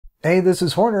Hey, this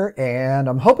is Horner, and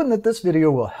I'm hoping that this video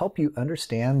will help you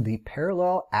understand the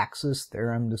parallel axis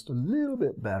theorem just a little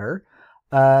bit better.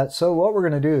 So what we're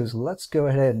going to do is let's go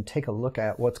ahead and take a look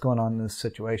at what's going on in this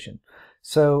situation.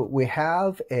 So we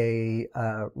have a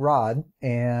rod,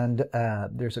 and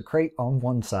there's a crate on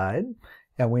one side,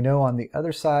 and we know on the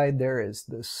other side there is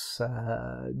this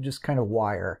just kind of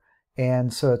wire.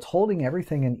 And so it's holding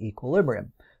everything in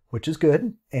equilibrium, which is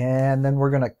good. And then we're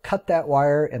going to cut that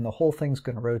wire and the whole thing's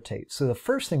going to rotate. So the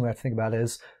first thing we have to think about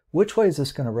is, which way is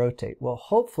this going to rotate? Well,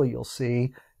 hopefully you'll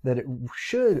see that it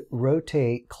should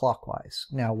rotate clockwise.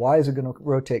 Now, why is it going to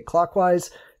rotate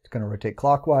clockwise? It's going to rotate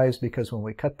clockwise because when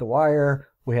we cut the wire,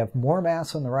 we have more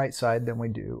mass on the right side than we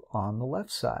do on the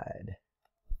left side.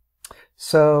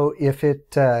 So if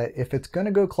it's going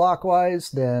to go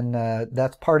clockwise, then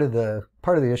that's part of the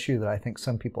issue that I think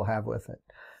some people have with it.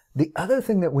 The other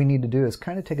thing that we need to do is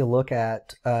kind of take a look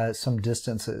at some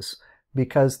distances,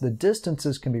 because the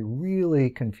distances can be really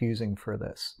confusing for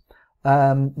this.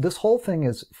 This whole thing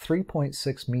is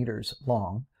 3.6 meters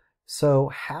long, so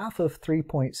half of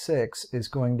 3.6 is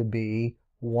going to be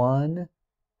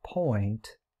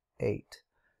 1.8.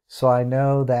 So I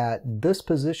know that this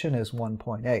position is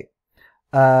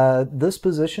 1.8. This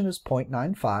position is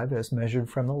 0.95 as measured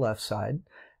from the left side.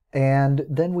 And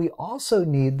then we also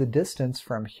need the distance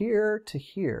from here to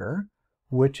here,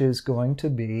 which is going to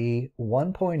be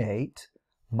 1.8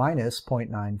 minus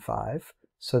 0.95.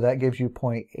 So that gives you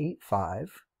 0.85.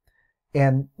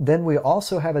 And then we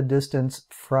also have a distance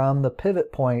from the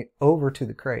pivot point over to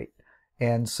the crate.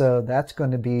 And so that's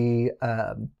going to be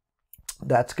our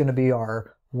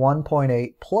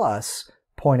 1.8 plus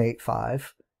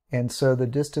 0.85. And so the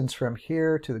distance from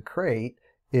here to the crate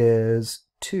is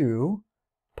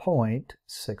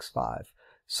 2.65.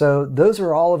 So those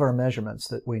are all of our measurements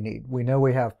that we need. We know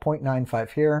we have 0.95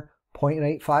 here,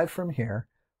 0.85 from here,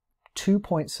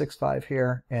 2.65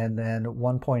 here, and then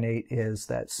 1.8 is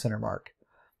that center mark.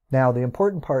 Now the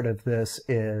important part of this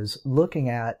is looking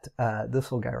at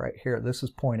this little guy right here. This is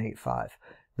 0.85.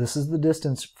 This is the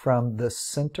distance from the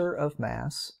center of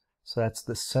mass, so that's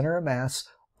the center of mass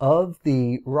of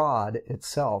the rod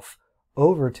itself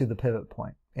over to the pivot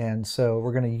point. And so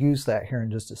we're going to use that here in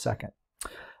just a second.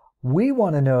 We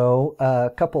want to know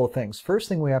a couple of things. First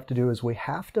thing we have to do is we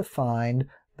have to find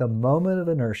the moment of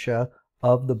inertia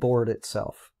of the board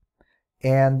itself.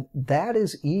 And that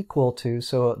is equal to,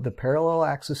 so the parallel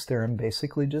axis theorem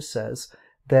basically just says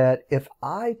that if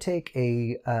I take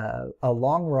a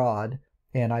long rod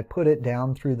and I put it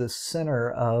down through the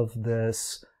center of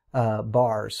this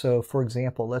bar. So for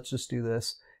example, let's just do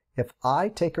this. If I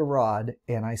take a rod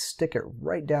and I stick it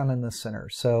right down in the center,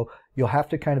 so you'll have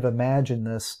to kind of imagine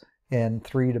this in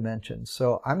 3 dimensions.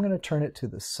 So I'm going to turn it to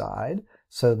the side.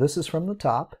 So this is from the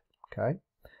top, okay?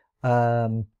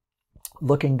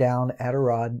 Looking down at a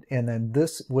rod, and then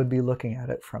this would be looking at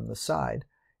it from the side.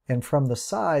 And from the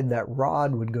side, that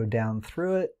rod would go down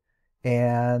through it,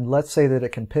 and let's say that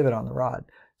it can pivot on the rod.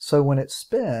 So when it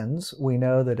spins, we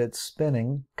know that it's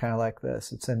spinning kind of like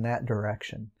this. It's in that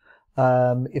direction.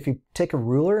 If you take a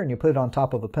ruler and you put it on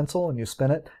top of a pencil and you spin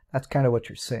it, that's kind of what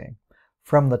you're seeing.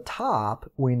 From the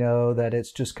top, we know that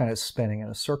it's just kind of spinning in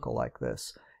a circle like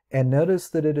this. And notice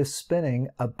that it is spinning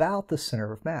about the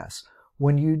center of mass.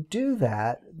 When you do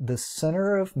that, the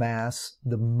center of mass,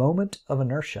 the moment of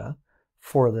inertia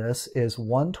for this is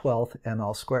 1/12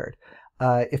 ml squared.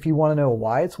 If you want to know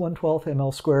why it's 1/12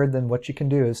 ml squared, then what you can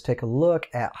do is take a look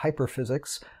at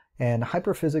hyperphysics. And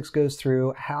hyperphysics goes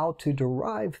through how to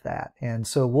derive that. And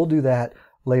so we'll do that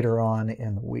later on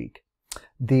in the week.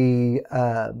 The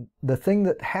thing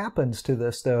that happens to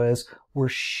this, though, is we're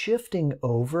shifting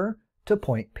over to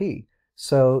point P.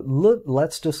 So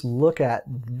let's just look at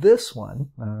this one.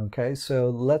 Okay,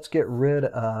 so let's get rid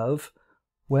of,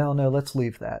 well, no, let's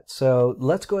leave that. So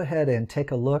let's go ahead and take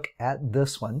a look at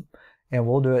this one, and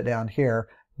we'll do it down here.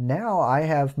 Now I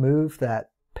have moved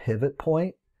that pivot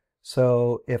point.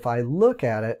 So if I look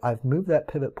at it, I've moved that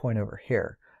pivot point over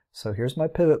here. So here's my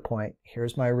pivot point,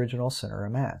 here's my original center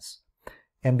of mass.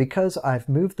 And because I've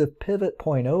moved the pivot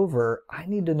point over, I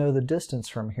need to know the distance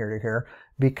from here to here,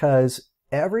 because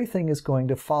everything is going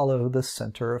to follow the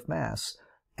center of mass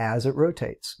as it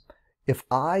rotates. If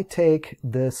I take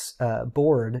this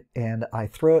board and I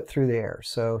throw it through the air,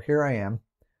 so here I am,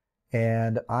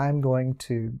 and I'm going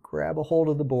to grab a hold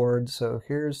of the board. So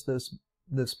here's this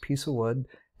piece of wood,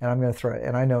 and I'm going to throw it,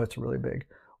 and I know it's really big.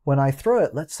 When I throw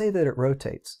it, let's say that it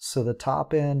rotates. So the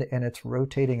top end, and it's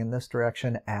rotating in this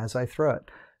direction as I throw it.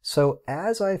 So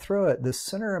as I throw it, the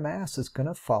center of mass is going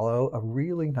to follow a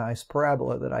really nice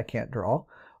parabola that I can't draw,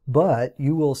 but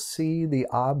you will see the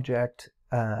object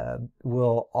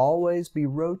will always be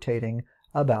rotating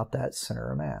about that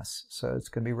center of mass. So it's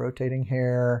going to be rotating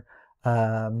here,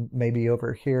 maybe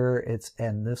over here it's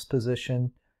in this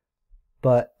position.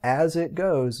 But as it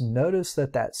goes, notice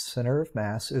that that center of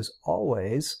mass is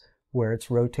always where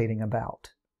it's rotating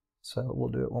about. So we'll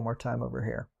do it one more time over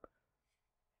here.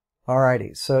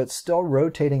 Alrighty, so it's still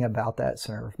rotating about that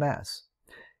center of mass.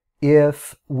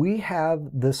 If we have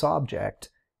this object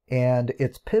and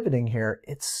it's pivoting here,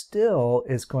 it still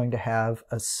is going to have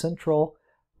a central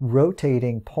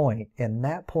rotating point, and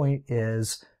that point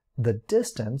is the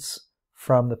distance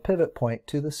from the pivot point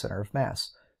to the center of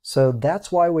mass. So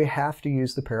that's why we have to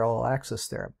use the parallel axis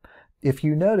theorem. If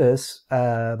you notice,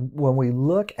 when we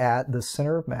look at the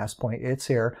center of mass point, it's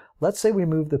here. Let's say we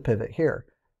move the pivot here.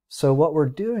 So what we're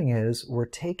doing is we're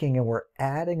taking and we're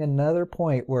adding another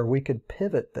point where we could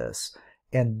pivot this.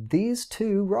 And these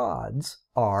two rods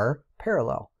are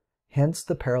parallel, hence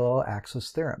the parallel axis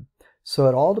theorem. So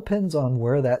it all depends on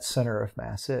where that center of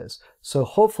mass is. So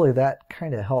hopefully that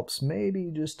kind of helps maybe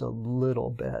just a little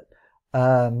bit.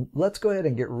 Let's go ahead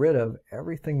and get rid of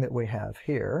everything that we have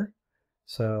here.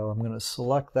 So I'm going to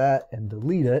select that and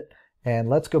delete it. And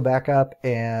let's go back up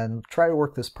and try to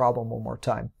work this problem one more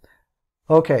time.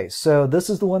 Okay, so this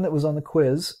is the one that was on the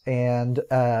quiz. And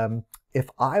if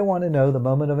I want to know the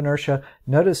moment of inertia,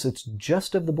 notice it's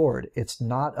just of the board. It's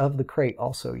not of the crate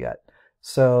also yet.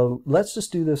 So let's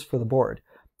just do this for the board.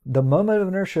 The moment of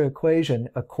inertia equation,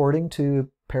 according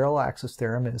to parallel axis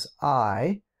theorem, is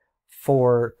I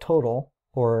for total,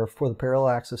 or for the parallel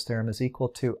axis theorem, is equal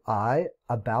to I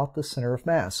about the center of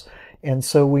mass. And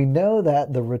so we know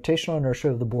that the rotational inertia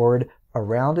of the board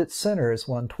around its center is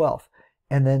 1/12.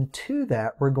 And then to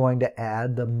that, we're going to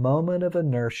add the moment of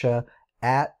inertia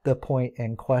at the point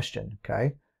in question,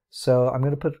 okay? So I'm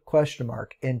going to put a question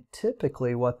mark. And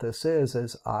typically what this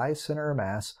is I center of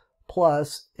mass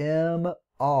plus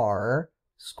mr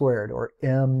squared, or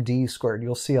md squared.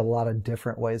 You'll see a lot of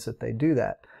different ways that they do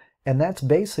that. And that's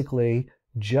basically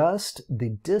just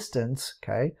the distance,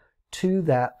 okay, to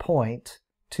that point,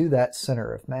 to that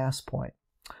center of mass point.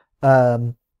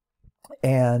 So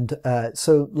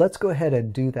let's go ahead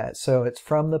and do that. So it's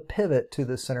from the pivot to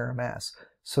the center of mass.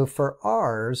 So for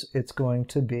ours, it's going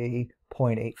to be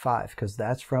 0.85, because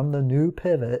that's from the new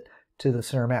pivot to the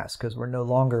center of mass, because we're no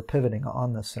longer pivoting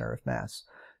on the center of mass.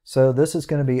 So this is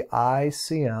going to be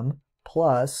ICM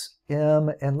plus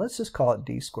m, and let's just call it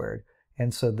d squared.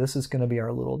 And so this is going to be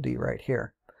our little d right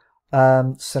here.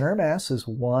 Center of mass is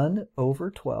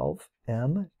 1/12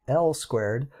 ml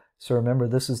squared. So remember,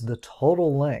 this is the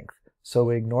total length. So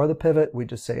we ignore the pivot, we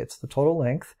just say it's the total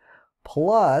length,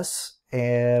 plus,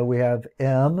 and we have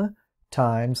m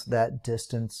times that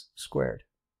distance squared.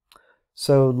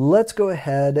 So let's go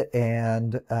ahead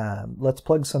and let's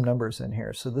plug some numbers in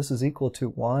here. So this is equal to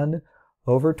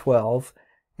 1/12,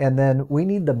 and then we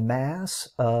need the mass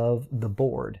of the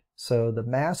board. So the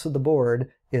mass of the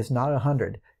board is not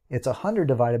 100. It's 100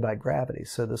 divided by gravity.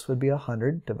 So this would be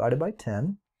 100 divided by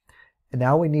 10. And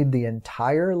now we need the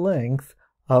entire length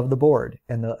of the board.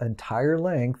 And the entire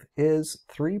length is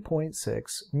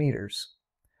 3.6 meters.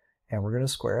 And we're going to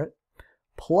square it.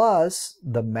 Plus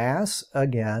the mass,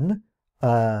 again,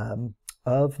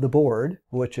 of the board,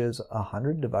 which is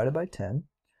 100 divided by 10.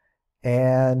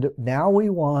 And now we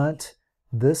want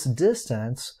this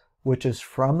distance, which is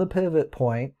from the pivot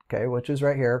point, okay, which is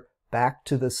right here, back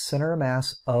to the center of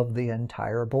mass of the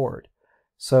entire board.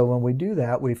 So when we do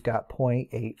that, we've got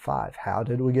 0.85. How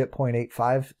did we get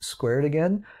 0.85 squared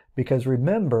again? Because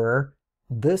remember,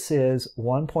 this is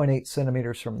 1.8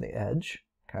 centimeters from the edge,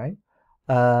 okay?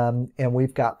 And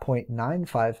we've got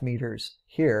 0.95 meters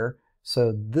here.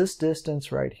 So this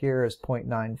distance right here is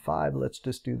 0.95. Let's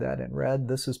just do that in red.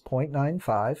 This is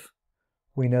 0.95.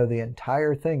 We know the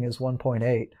entire thing is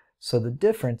 1.8. So the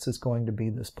difference is going to be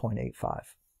this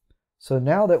 0.85. So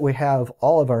now that we have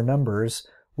all of our numbers,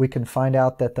 we can find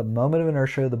out that the moment of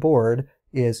inertia of the board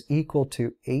is equal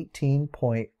to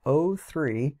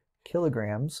 18.03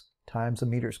 kilograms times a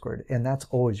meter squared. And that's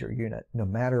always your unit. No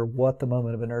matter what the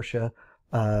moment of inertia,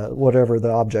 whatever the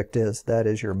object is, that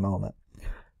is your moment.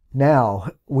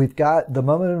 Now, we've got the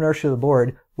moment of inertia of the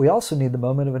board. We also need the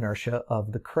moment of inertia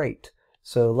of the crate.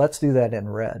 So let's do that in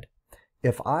red.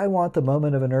 If I want the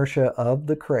moment of inertia of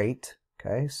the crate,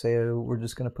 okay, say we're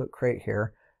just going to put crate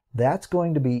here, that's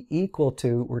going to be equal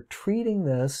to, we're treating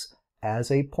this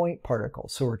as a point particle.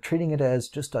 So we're treating it as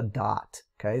just a dot,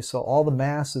 okay? So all the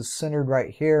mass is centered right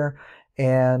here,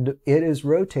 and it is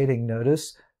rotating,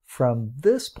 notice, from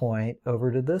this point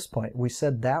over to this point. We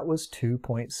said that was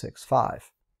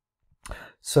 2.65.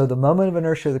 So the moment of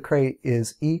inertia of the crate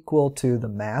is equal to the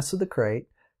mass of the crate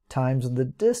times the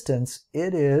distance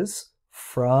it is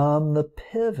from the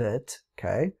pivot,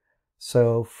 okay?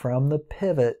 So from the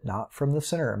pivot, not from the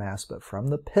center of mass, but from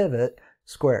the pivot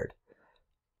squared.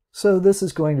 So this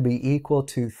is going to be equal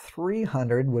to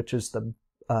 300, which is the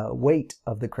weight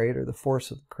of the crate, or the force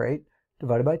of the crate,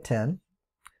 divided by 10.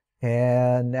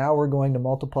 And now we're going to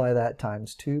multiply that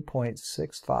times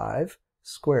 2.65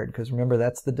 squared, because remember,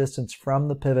 that's the distance from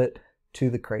the pivot to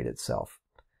the crate itself.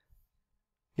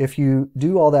 If you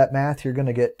do all that math, you're going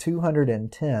to get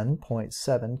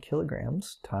 210.7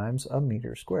 kilograms times a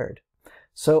meter squared.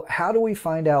 So how do we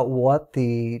find out what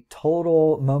the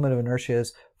total moment of inertia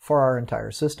is for our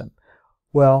entire system?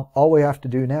 Well, all we have to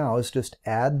do now is just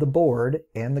add the board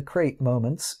and the crate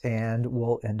moments, and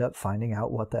we'll end up finding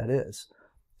out what that is.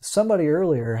 Somebody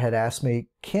earlier had asked me,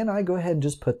 can I go ahead and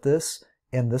just put this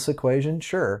in this equation?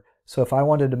 Sure. So if I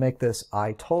wanted to make this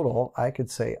I total, I could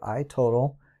say I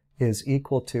total is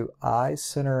equal to I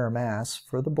center of mass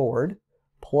for the board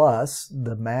plus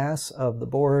the mass of the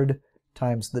board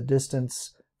times the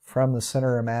distance from the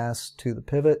center of mass to the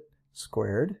pivot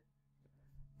squared.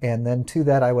 And then to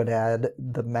that I would add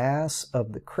the mass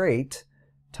of the crate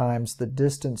times the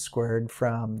distance squared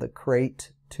from the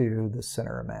crate to the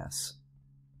center of mass.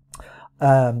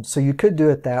 So you could do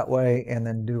it that way and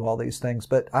then do all these things,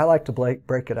 but I like to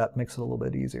break it up, makes it a little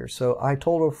bit easier. So I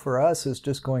total for us is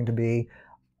just going to be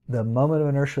the moment of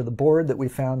inertia of the board that we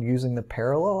found using the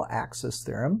parallel axis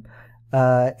theorem.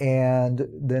 And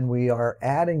then we are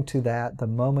adding to that the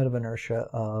moment of inertia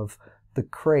of the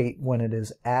crate when it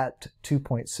is at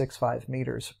 2.65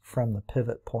 meters from the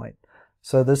pivot point.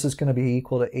 So this is going to be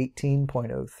equal to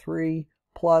 18.03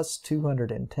 plus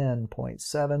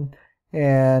 210.7,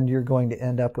 and you're going to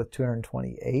end up with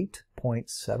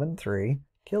 228.73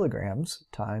 kilograms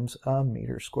times a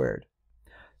meter squared.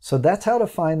 So that's how to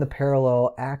find the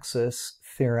parallel axis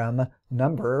theorem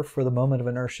number for the moment of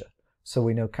inertia. So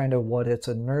we know kind of what its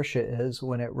inertia is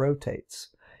when it rotates.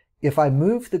 If I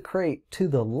move the crate to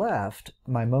the left,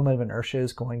 my moment of inertia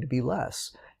is going to be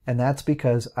less. And that's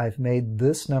because I've made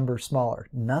this number smaller.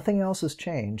 Nothing else has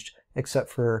changed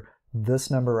except for this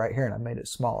number right here, and I've made it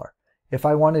smaller. If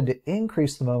I wanted to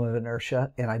increase the moment of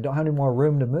inertia and I don't have any more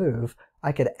room to move,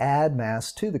 I could add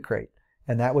mass to the crate,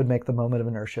 and that would make the moment of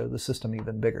inertia of the system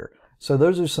even bigger. So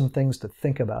those are some things to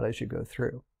think about as you go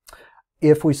through.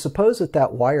 If we suppose that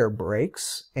that wire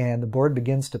breaks and the board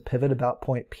begins to pivot about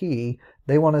point P,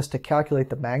 they want us to calculate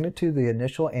the magnitude of the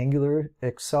initial angular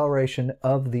acceleration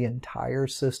of the entire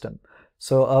system,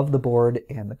 so of the board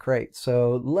and the crate.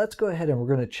 So let's go ahead and we're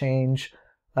going to change,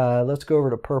 let's go over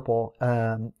to purple.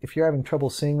 If you're having trouble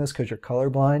seeing this because you're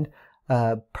colorblind,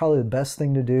 probably the best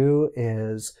thing to do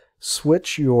is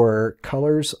switch your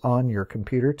colors on your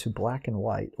computer to black and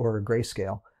white or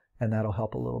grayscale, and that'll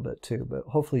help a little bit too, but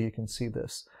hopefully you can see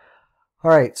this.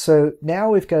 All right, so now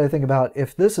we've got to think about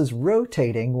if this is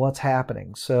rotating, what's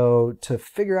happening. So to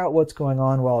figure out what's going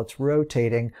on while it's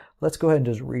rotating, let's go ahead and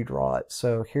just redraw it.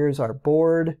 So here's our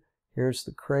board, here's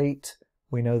the crate.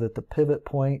 We know that the pivot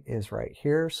point is right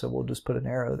here, so we'll just put an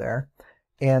arrow there.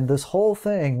 And this whole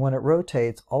thing, when it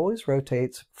rotates, always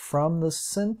rotates from the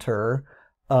center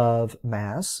of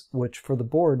mass, which for the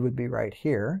board would be right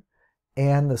here,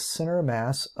 and the center of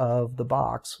mass of the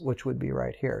box, which would be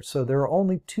right here. So there are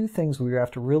only two things we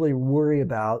have to really worry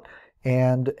about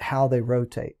and how they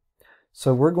rotate.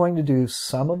 So we're going to do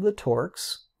sum of the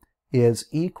torques is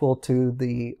equal to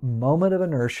the moment of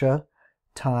inertia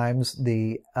times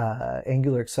the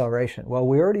angular acceleration. Well,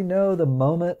 we already know the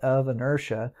moment of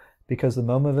inertia because the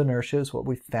moment of inertia is what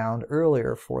we found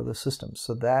earlier for the system.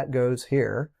 So that goes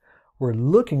here. We're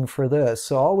looking for this,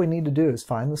 so all we need to do is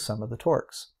find the sum of the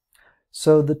torques.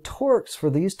 So the torques for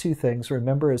these two things,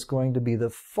 remember, is going to be the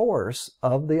force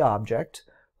of the object,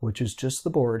 which is just the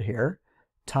board here,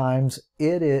 times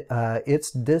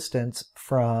its distance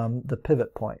from the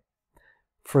pivot point.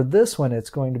 For this one, it's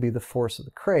going to be the force of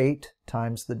the crate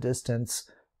times the distance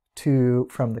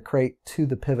from the crate to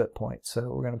the pivot point. So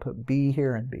we're going to put B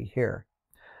here and B here.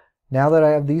 Now that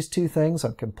I have these two things,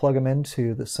 I can plug them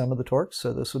into the sum of the torques.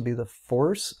 So this would be the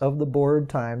force of the board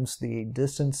times the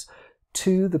distance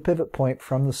to the pivot point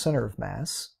from the center of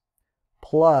mass,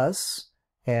 plus,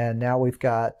 and now we've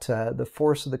got the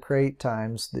force of the crate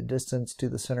times the distance to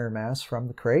the center of mass from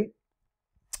the crate,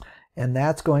 and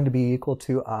that's going to be equal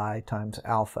to I times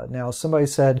alpha. Now somebody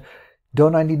said,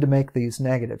 don't I need to make these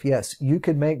negative? Yes, you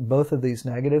could make both of these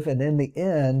negative, and in the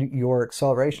end your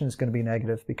acceleration is going to be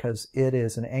negative because it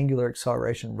is an angular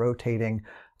acceleration rotating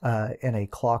in a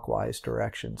clockwise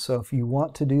direction. So if you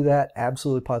want to do that,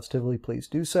 absolutely positively, please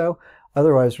do so.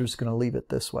 Otherwise, we're just going to leave it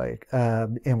this way,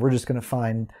 and we're just going to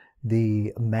find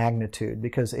the magnitude,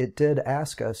 because it did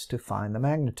ask us to find the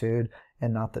magnitude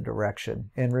and not the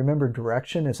direction. And remember,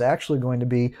 direction is actually going to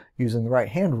be using the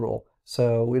right-hand rule,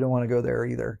 so we don't want to go there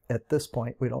either. At this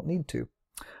point, we don't need to.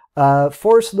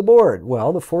 Force of the board.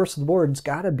 Well, the force of the board's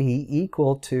got to be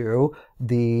equal to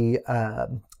the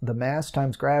mass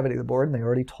times gravity of the board, and they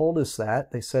already told us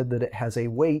that. They said that it has a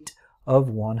weight of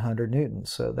 100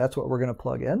 newtons. So that's what we're going to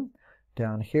plug in.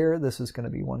 Down here, this is going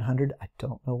to be 100. I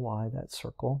don't know why that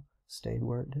circle stayed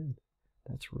where it did.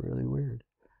 That's really weird.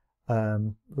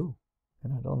 Ooh,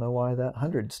 and I don't know why that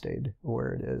 100 stayed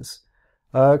where it is.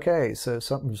 Okay, so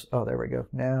something's, oh, there we go.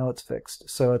 Now it's fixed.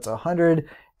 So it's 100.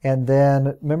 And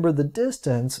then remember, the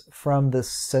distance from the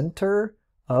center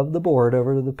of the board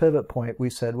over to the pivot point we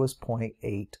said was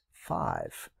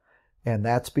 0.85. And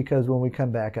that's because when we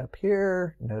come back up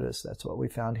here, notice that's what we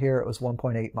found here. It was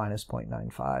 1.8 minus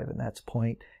 0.95, and that's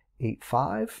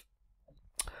 0.85.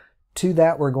 To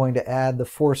that, we're going to add the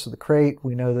force of the crate.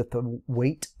 We know that the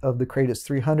weight of the crate is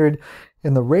 300,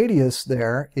 and the radius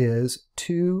there is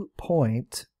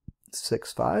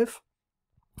 2.65.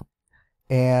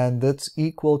 And that's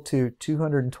equal to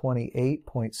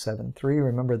 228.73.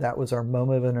 Remember, that was our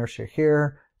moment of inertia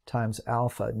here, times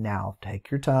alpha. Now,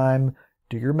 take your time,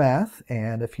 do your math,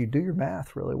 and if you do your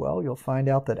math really well, you'll find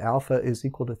out that alpha is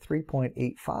equal to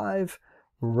 3.85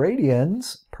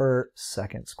 radians per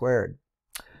second squared.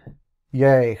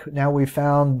 Yay! Now we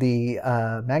found the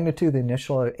magnitude of the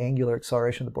initial angular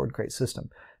acceleration of the board crate system.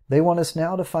 They want us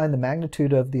now to find the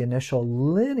magnitude of the initial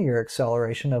linear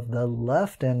acceleration of the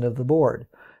left end of the board.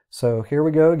 So here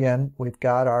we go again. We've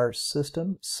got our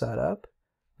system set up.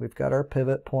 We've got our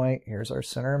pivot point. Here's our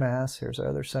center of mass. Here's our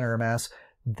other center of mass.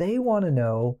 They want to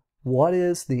know what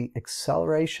is the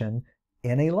acceleration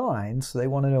in a line. So they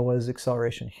want to know what is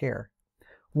acceleration here.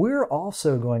 We're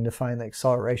also going to find the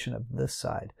acceleration of this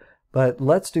side. But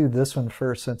let's do this one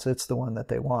first, since it's the one that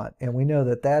they want. And we know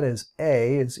that that is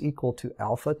A is equal to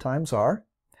alpha times R.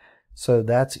 So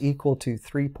that's equal to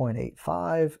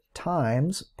 3.85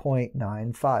 times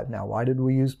 0.95. Now, why did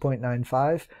we use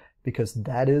 0.95? Because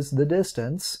that is the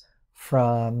distance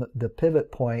from the pivot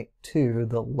point to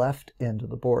the left end of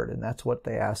the board. And that's what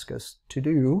they ask us to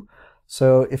do.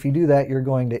 So if you do that, you're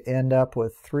going to end up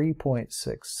with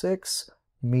 3.66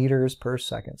 meters per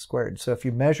second squared. So if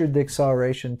you measured the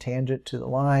acceleration tangent to the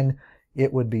line,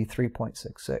 it would be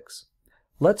 3.66.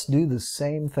 Let's do the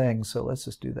same thing. So let's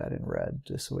just do that in red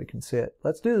just so we can see it.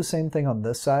 Let's do the same thing on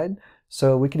this side.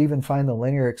 So we could even find the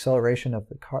linear acceleration of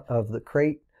the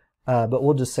crate, but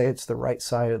we'll just say it's the right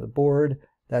side of the board.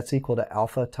 That's equal to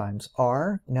alpha times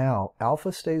R. Now,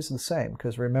 alpha stays the same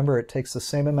because remember, it takes the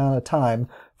same amount of time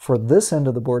for this end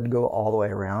of the board to go all the way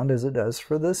around as it does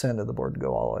for this end of the board to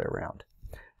go all the way around.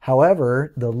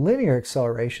 However, the linear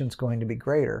acceleration is going to be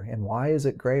greater. And why is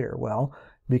it greater? Well,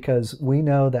 because we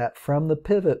know that from the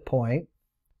pivot point,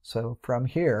 so from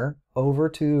here over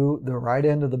to the right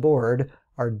end of the board,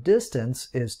 our distance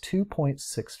is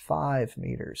 2.65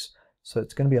 meters. So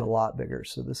it's going to be a lot bigger.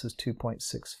 So this is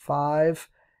 2.65,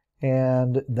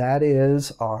 and that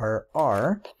is our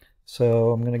R.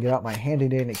 So I'm going to get out my handy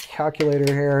dandy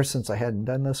calculator here since I hadn't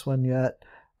done this one yet.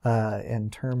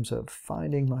 In terms of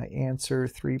finding my answer,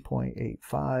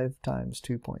 3.85 times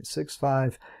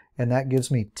 2.65, and that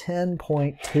gives me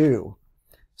 10.2.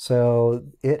 So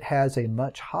it has a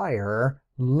much higher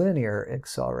linear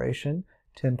acceleration,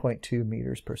 10.2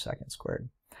 meters per second squared.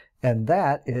 And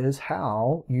that is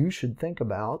how you should think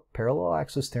about parallel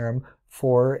axis theorem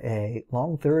for a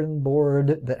long third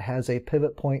board that has a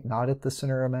pivot point not at the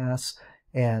center of mass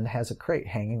and has a crate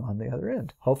hanging on the other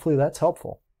end. Hopefully that's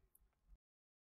helpful.